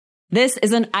This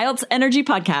is an IELTS Energy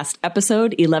Podcast,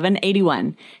 episode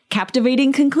 1181,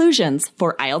 Captivating Conclusions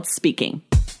for IELTS Speaking.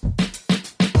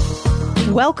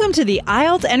 Welcome to the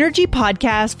IELTS Energy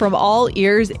Podcast from All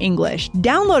Ears English,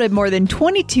 downloaded more than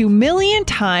 22 million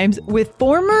times with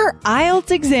former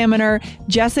IELTS examiner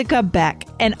Jessica Beck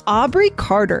and Aubrey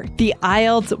Carter, the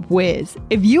IELTS whiz.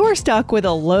 If you are stuck with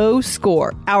a low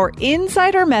score, our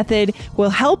Insider Method will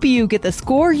help you get the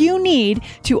score you need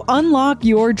to unlock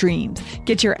your dreams.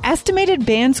 Get your estimated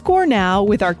band score now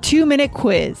with our 2-minute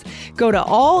quiz. Go to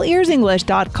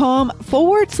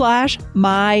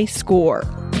allearsenglish.com/my-score.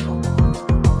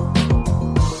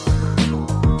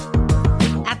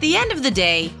 At the end of the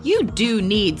day, you do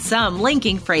need some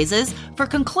linking phrases for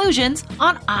conclusions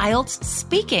on IELTS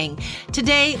speaking.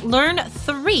 Today, learn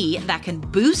 3 that can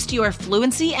boost your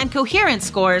fluency and coherence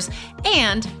scores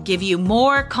and give you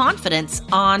more confidence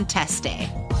on test day.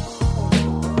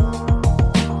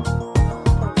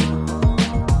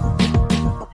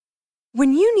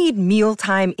 When you need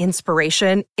mealtime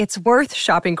inspiration, it's worth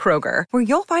shopping Kroger, where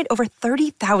you'll find over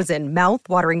 30,000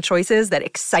 mouth-watering choices that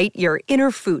excite your inner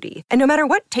foodie. And no matter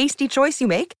what tasty choice you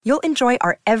make, you'll enjoy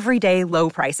our everyday low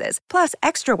prices, plus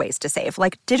extra ways to save,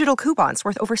 like digital coupons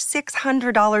worth over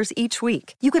 $600 each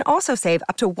week. You can also save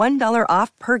up to $1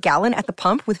 off per gallon at the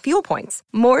pump with fuel points.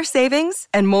 More savings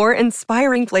and more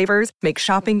inspiring flavors make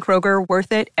shopping Kroger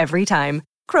worth it every time.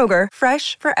 Kroger,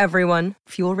 fresh for everyone.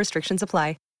 Fuel restrictions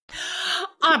apply.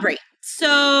 Aubrey,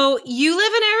 so you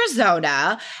live in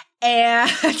Arizona, and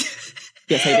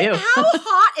Yes, I do. How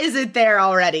hot is it there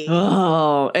already?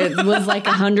 Oh, it was like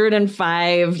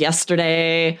 105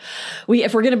 yesterday.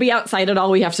 If we're going to be outside at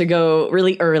all, we have to go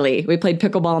really early. We played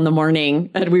pickleball in the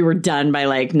morning and we were done by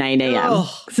like 9 a.m.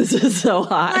 Oh. This is so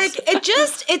hot. Like,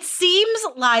 it seems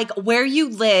like where you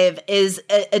live is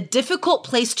a difficult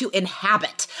place to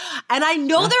inhabit. And I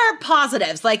know there are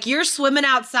positives, like you're swimming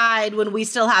outside when we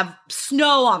still have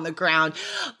snow on the ground.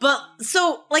 But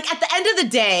so like at the end of the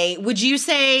day, would you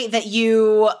say that you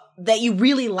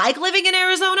really like living in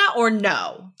Arizona or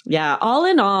no? Yeah, all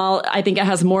in all, I think it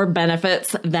has more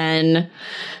benefits than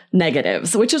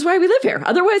negatives, which is why we live here.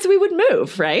 Otherwise, we would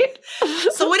move, right?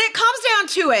 So when it comes down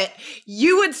to it,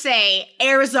 you would say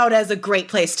Arizona is a great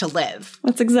place to live.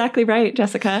 That's exactly right,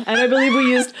 Jessica. And I believe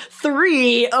we used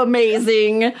 3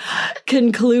 amazing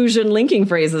conclusion linking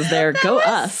phrases there. Go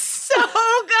us. So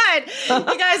good.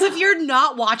 You guys, if you're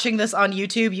not watching this on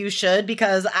YouTube, you should,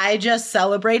 because I just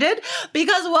celebrated,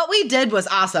 because what we did was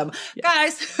awesome.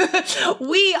 Guys,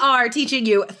 we are teaching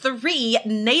you 3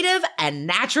 native and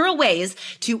natural ways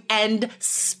to end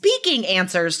speaking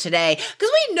answers today.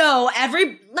 Because we know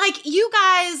you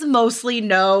guys mostly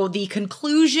know the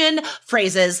conclusion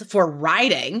phrases for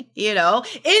writing,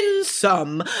 in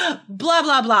some, blah,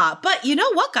 blah, blah. But you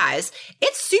know what, guys?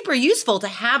 It's super useful to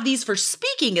have these for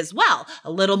speaking as well.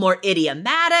 A little more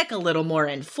idiomatic, a little more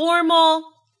informal.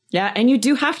 Yeah, and you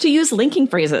do have to use linking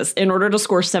phrases in order to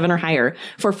score 7 or higher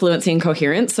for fluency and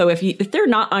coherence. So if they're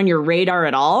not on your radar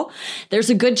at all, there's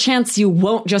a good chance you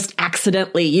won't just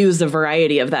accidentally use a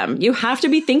variety of them. You have to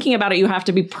be thinking about it. You have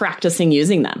to be practicing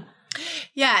using them.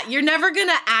 Yeah, you're never going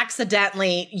to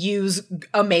accidentally use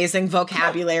amazing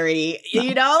vocabulary,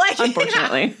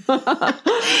 Unfortunately.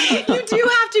 You do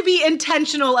have to be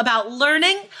intentional about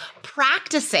learning,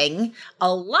 practicing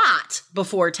a lot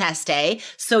before test day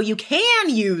so you can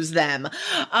use them.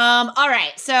 All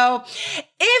right. So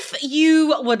if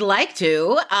you would like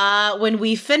to, when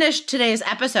we finish today's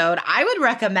episode, I would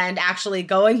recommend actually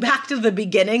going back to the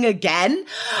beginning again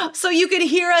so you can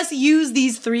hear us use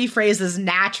these 3 phrases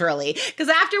naturally. Because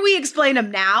after we explain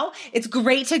them now, it's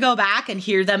great to go back and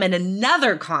hear them in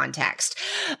another context.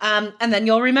 And then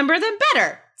you'll remember them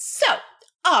better. So,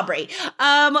 Aubrey,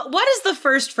 what is the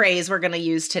first phrase we're going to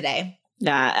use today?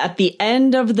 At the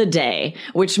end of the day,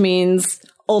 which means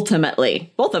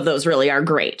ultimately. Both of those really are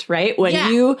great, right?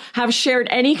 When you have shared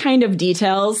any kind of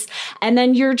details and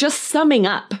then you're just summing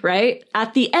up, right?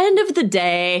 At the end of the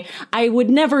day, I would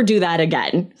never do that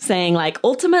again. Saying like,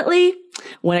 ultimately,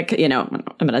 I'm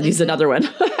going to use another one.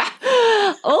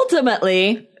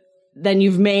 Ultimately, then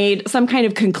you've made some kind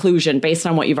of conclusion based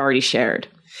on what you've already shared.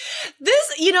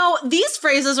 These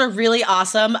phrases are really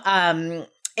awesome.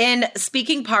 In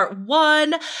speaking part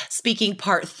 1, speaking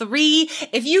part 3,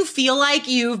 if you feel like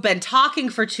you've been talking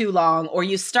for too long, or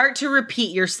you start to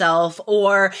repeat yourself,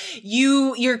 or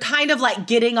you're kind of like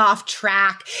getting off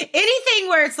track, anything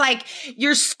where it's like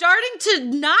you're starting to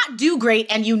not do great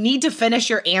and you need to finish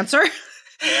your answer,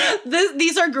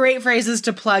 these are great phrases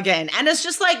to plug in. And it's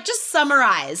just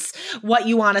summarize what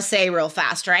you want to say real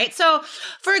fast, right? So,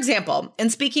 for example, in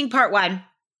speaking part 1,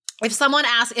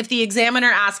 if the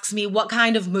examiner asks me what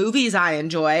kind of movies I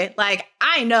enjoy, like,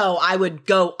 I know I would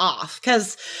go off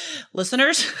because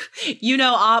listeners, you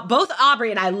know, both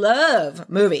Aubrey and I love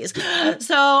movies.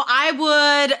 So I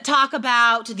would talk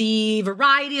about the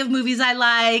variety of movies I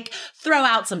like, throw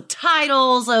out some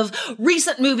titles of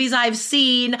recent movies I've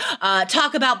seen,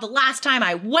 talk about the last time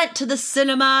I went to the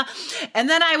cinema. And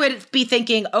then I would be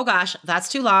thinking, oh gosh, that's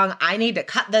too long. I need to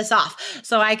cut this off.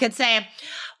 So I could say,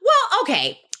 well,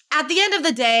 okay. At the end of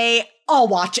the day, I'll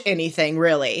watch anything,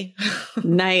 really.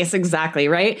 Nice, exactly,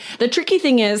 right? The tricky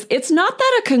thing is, it's not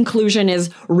that a conclusion is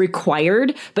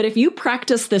required, but if you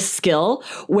practice this skill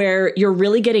where you're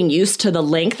really getting used to the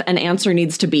length an answer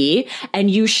needs to be,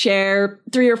 and you share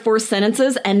 3 or 4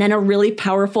 sentences and then a really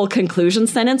powerful conclusion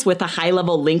sentence with a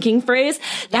high-level linking phrase,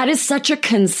 that is such a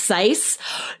concise,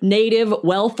 native,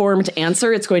 well-formed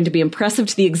answer. It's going to be impressive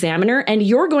to the examiner, and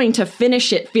you're going to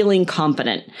finish it feeling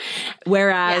confident.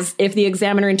 Whereas if the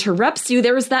examiner interrupts you,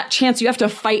 there is that chance you have to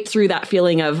fight through that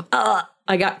feeling of,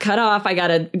 I got cut off. I got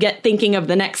to get thinking of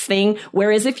the next thing.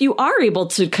 Whereas if you are able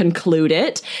to conclude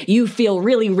it, you feel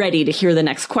really ready to hear the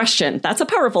next question. That's a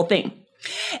powerful thing.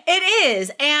 It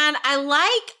is. And I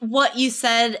like what you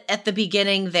said at the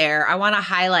beginning there. I want to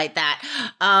highlight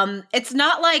that. It's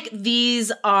not like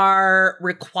these are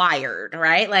required,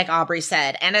 right? Like Aubrey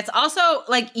said. And it's also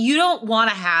like you don't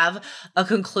want to have a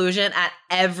conclusion at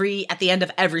the end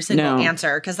of every single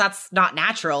answer, because that's not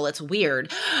natural. It's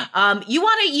weird.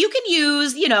 You can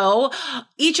use,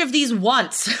 each of these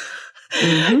once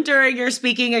during your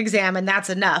speaking exam, and that's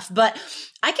enough. But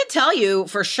I can tell you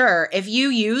for sure, if you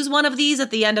use one of these at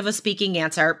the end of a speaking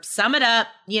answer, sum it up,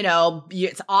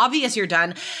 it's obvious you're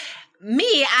done.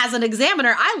 Me as an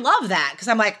examiner, I love that because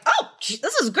I'm like, oh,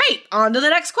 this is great. On to the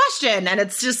next question. And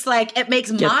it's just like, it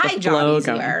makes my job easier.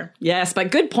 Going. Yes,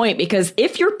 but good point, because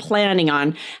if you're planning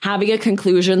on having a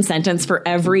conclusion sentence for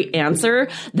every answer,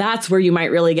 that's where you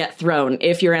might really get thrown.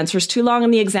 If your answer's too long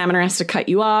and the examiner has to cut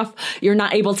you off, you're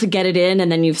not able to get it in,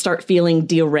 and then you start feeling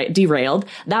derailed,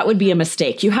 that would be a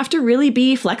mistake. You have to really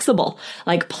be flexible.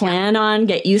 Like plan on,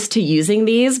 get used to using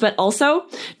these, but also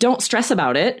don't stress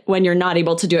about it when you're not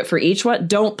able to do it for each one.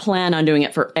 Don't plan on doing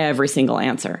it for every single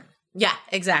answer. Yeah,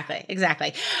 exactly.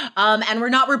 And we're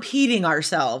not repeating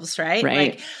ourselves, right?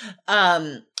 Right.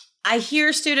 Like, I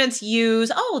hear students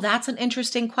use, oh, that's an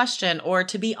interesting question, or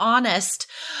to be honest.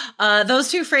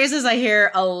 Those 2 phrases I hear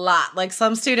a lot. Like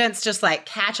some students just like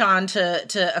catch on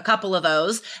to a couple of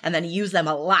those and then use them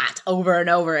a lot over and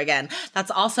over again.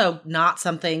 That's also not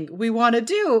something we want to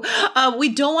do. We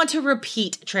don't want to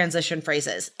repeat transition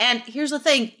phrases. And here's the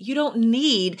thing, you don't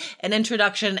need an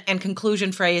introduction and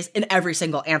conclusion phrase in every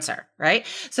single answer, right?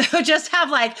 So just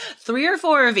have like 3 or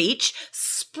 4 of each,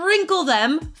 sprinkle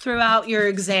them throughout your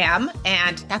exam,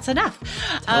 and that's enough.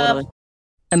 Totally.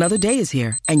 Another day is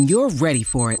here, and you're ready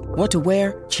for it. What to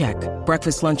wear? Check.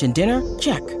 Breakfast, lunch, and dinner?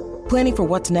 Check. Planning for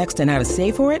what's next and how to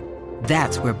save for it?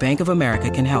 That's where Bank of America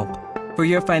can help. For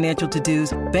your financial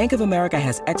to-dos, Bank of America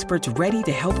has experts ready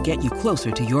to help get you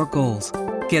closer to your goals.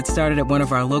 Get started at one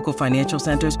of our local financial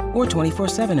centers or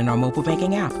 24/7 in our mobile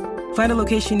banking app. Find a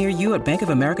location near you at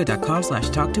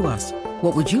bankofamerica.com/talktous.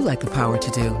 What would you like the power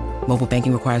to do? Mobile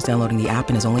banking requires downloading the app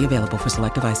and is only available for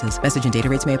select devices. Message and data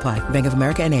rates may apply. Bank of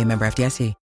America NA, member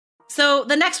FDIC. So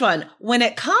the next one, when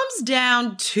it comes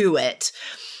down to it.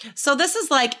 So this is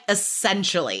like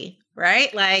essentially,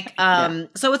 right? Like,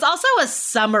 So it's also a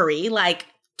summary, like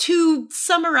to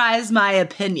summarize my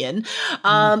opinion.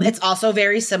 It's also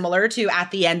very similar to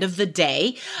at the end of the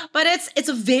day, but it's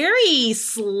very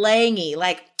slangy.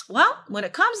 Like, well, when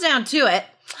it comes down to it,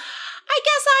 I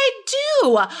guess I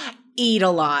do eat a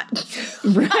lot.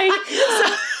 Right?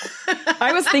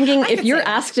 I was thinking, if you're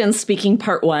asked in speaking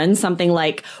part 1, something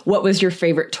like, what was your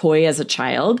favorite toy as a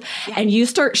child? Yeah. And you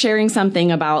start sharing something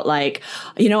about like,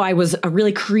 I was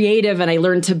really creative and I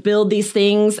learned to build these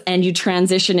things, and you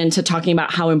transition into talking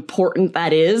about how important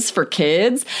that is for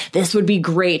kids. This would be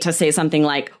great to say something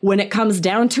like, when it comes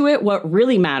down to it, what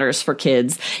really matters for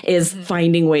kids is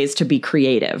finding ways to be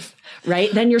creative,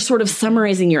 right? Then you're sort of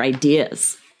summarizing your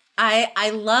ideas. I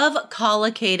love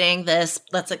collocating this.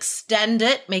 Let's extend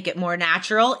it, make it more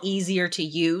natural, easier to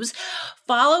use.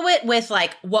 Follow it with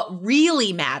like what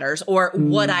really matters or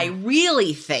what I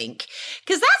really think,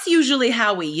 because that's usually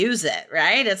how we use it,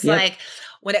 right? It's like,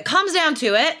 when it comes down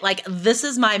to it, like, this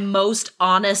is my most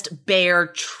honest, bare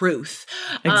truth.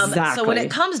 Exactly. So when it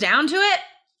comes down to it,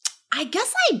 I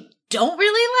guess I don't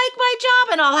really like my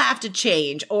job and I'll have to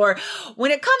change. Or when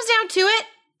it comes down to it,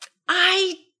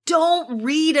 I don't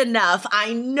read enough.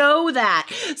 I know that.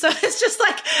 So it's just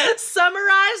like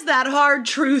summarize that hard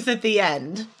truth at the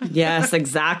end. Yes,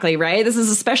 exactly. Right. This is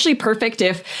especially perfect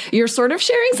if you're sort of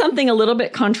sharing something a little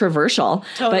bit controversial,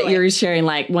 but you're sharing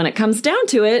like, when it comes down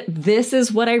to it, this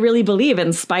is what I really believe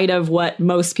in spite of what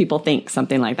most people think,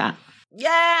 something like that.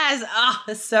 Yes. Oh,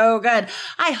 so good.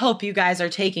 I hope you guys are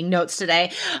taking notes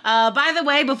today. By the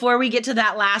way, before we get to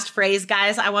that last phrase,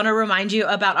 guys, I want to remind you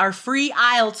about our free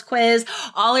IELTS quiz,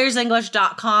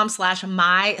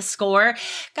 allearsenglish.com/myscore.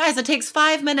 Guys, it takes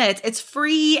 5 minutes. It's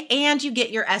free and you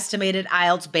get your estimated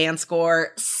IELTS band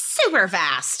score super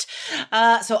fast.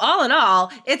 So all in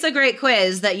all, it's a great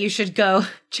quiz that you should go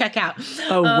check out.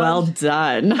 Oh, well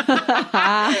done. It wasn't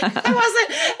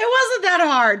that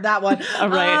hard, that one. All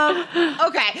right.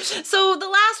 Okay. So the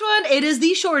last one, it is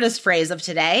the shortest phrase of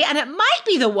today, and it might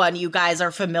be the one you guys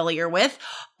are familiar with.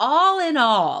 All in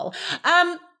all.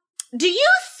 Do you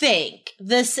think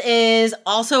this is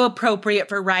also appropriate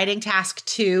for writing task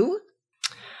 2?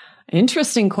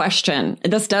 Interesting question.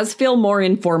 This does feel more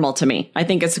informal to me. I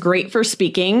think it's great for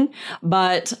speaking,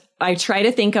 but I try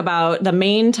to think about the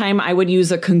main time I would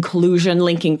use a conclusion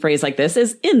linking phrase like this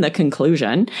is in the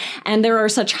conclusion. And there are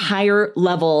such higher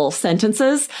level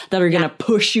sentences that are going to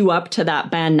push you up to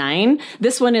that band 9.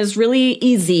 This one is really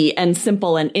easy and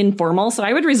simple and informal. So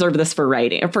I would reserve this for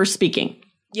writing or for speaking.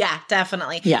 Yeah,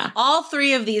 definitely. Yeah. All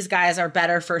 3 of these guys are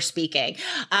better for speaking.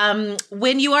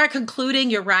 When you are concluding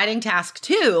your writing task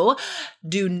 2,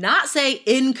 do not say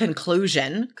in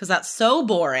conclusion, because that's so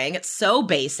boring. It's so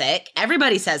basic.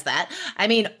 Everybody says that. I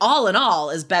mean, all in all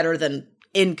is better than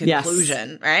in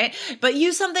conclusion, right? But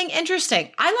use something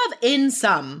interesting. I love in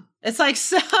sum. It's like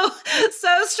so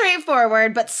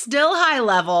straightforward, but still high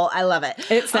level. I love it.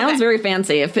 It sounds very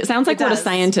fancy. It sounds like what a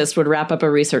scientist would wrap up a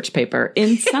research paper.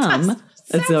 In sum.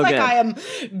 Sounds so like I am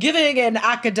giving an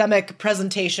academic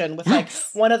presentation with like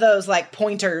one of those like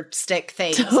pointer stick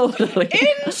things. Totally.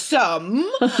 In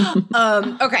sum.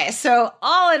 Okay, so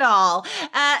all in all,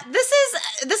 this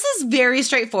is very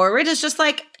straightforward. It's just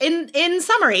like in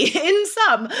summary, in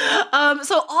sum.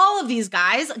 So all of these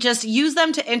guys, just use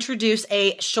them to introduce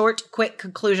a short, quick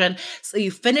conclusion so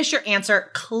you finish your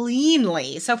answer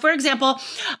cleanly. So for example,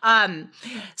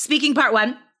 speaking part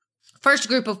 1. First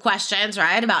group of questions,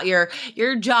 right, about your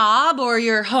job or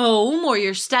your home or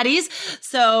your studies.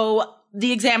 So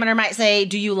the examiner might say,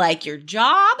 do you like your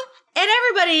job? And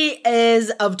everybody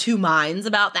is of 2 minds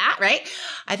about that, right?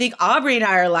 I think Aubrey and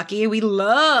I are lucky. We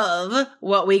love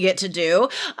what we get to do.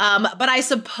 But I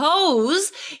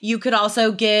suppose you could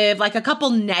also give like a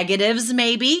couple negatives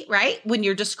maybe, right? When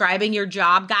you're describing your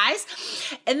job, guys.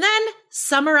 And then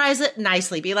summarize it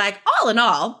nicely. Be like, all in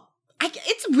all,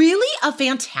 it's really a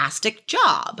fantastic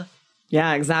job.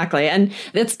 Yeah, exactly. And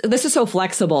this is so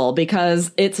flexible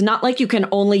because it's not like you can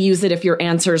only use it if your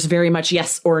answer is very much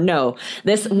yes or no.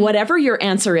 Whatever your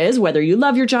answer is, whether you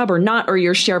love your job or not, or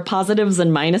you share positives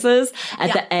and minuses,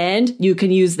 at the end, you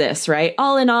can use this, right?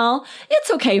 All in all,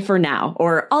 it's okay for now.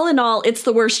 Or all in all, it's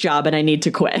the worst job and I need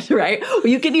to quit, right?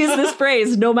 You can use this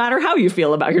phrase no matter how you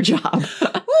feel about your job.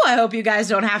 Ooh, I hope you guys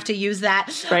don't have to use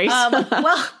that. Right?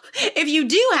 Well, if you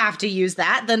do have to use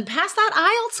that, then pass that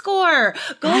IELTS score.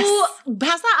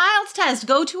 Pass that IELTS test.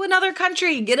 Go to another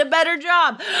country. Get a better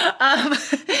job.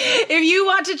 If you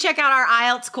want to check out our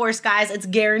IELTS course, guys, it's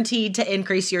guaranteed to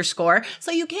increase your score.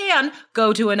 So you can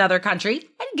go to another country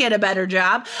and get a better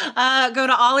job. Go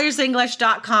to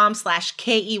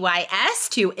allearsenglish.com/KEYS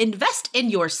to invest in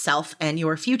yourself and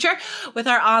your future with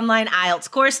our online IELTS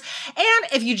course. And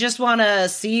if you just want to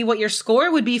see what your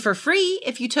score would be for free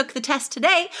if you took the test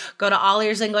today, go to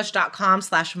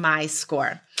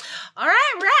allearsenglish.com/myscore. All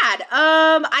right, rad.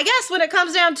 I guess when it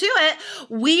comes down to it,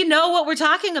 we know what we're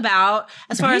talking about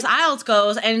as far as IELTS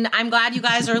goes, and I'm glad you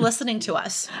guys are listening to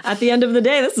us. At the end of the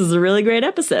day, this is a really great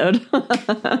episode. Oh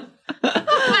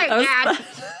my God.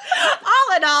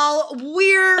 All in all,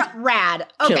 we're rad.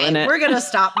 Okay, we're going to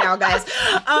stop now, guys.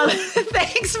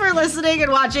 Thanks for listening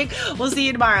and watching. We'll see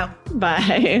you tomorrow.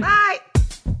 Bye. Bye.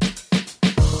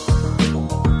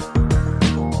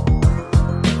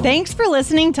 Thanks for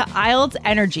listening to IELTS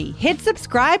Energy. Hit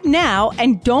subscribe now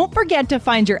and don't forget to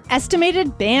find your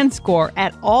estimated band score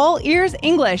at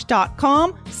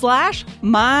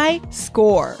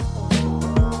allearsenglish.com/myscore.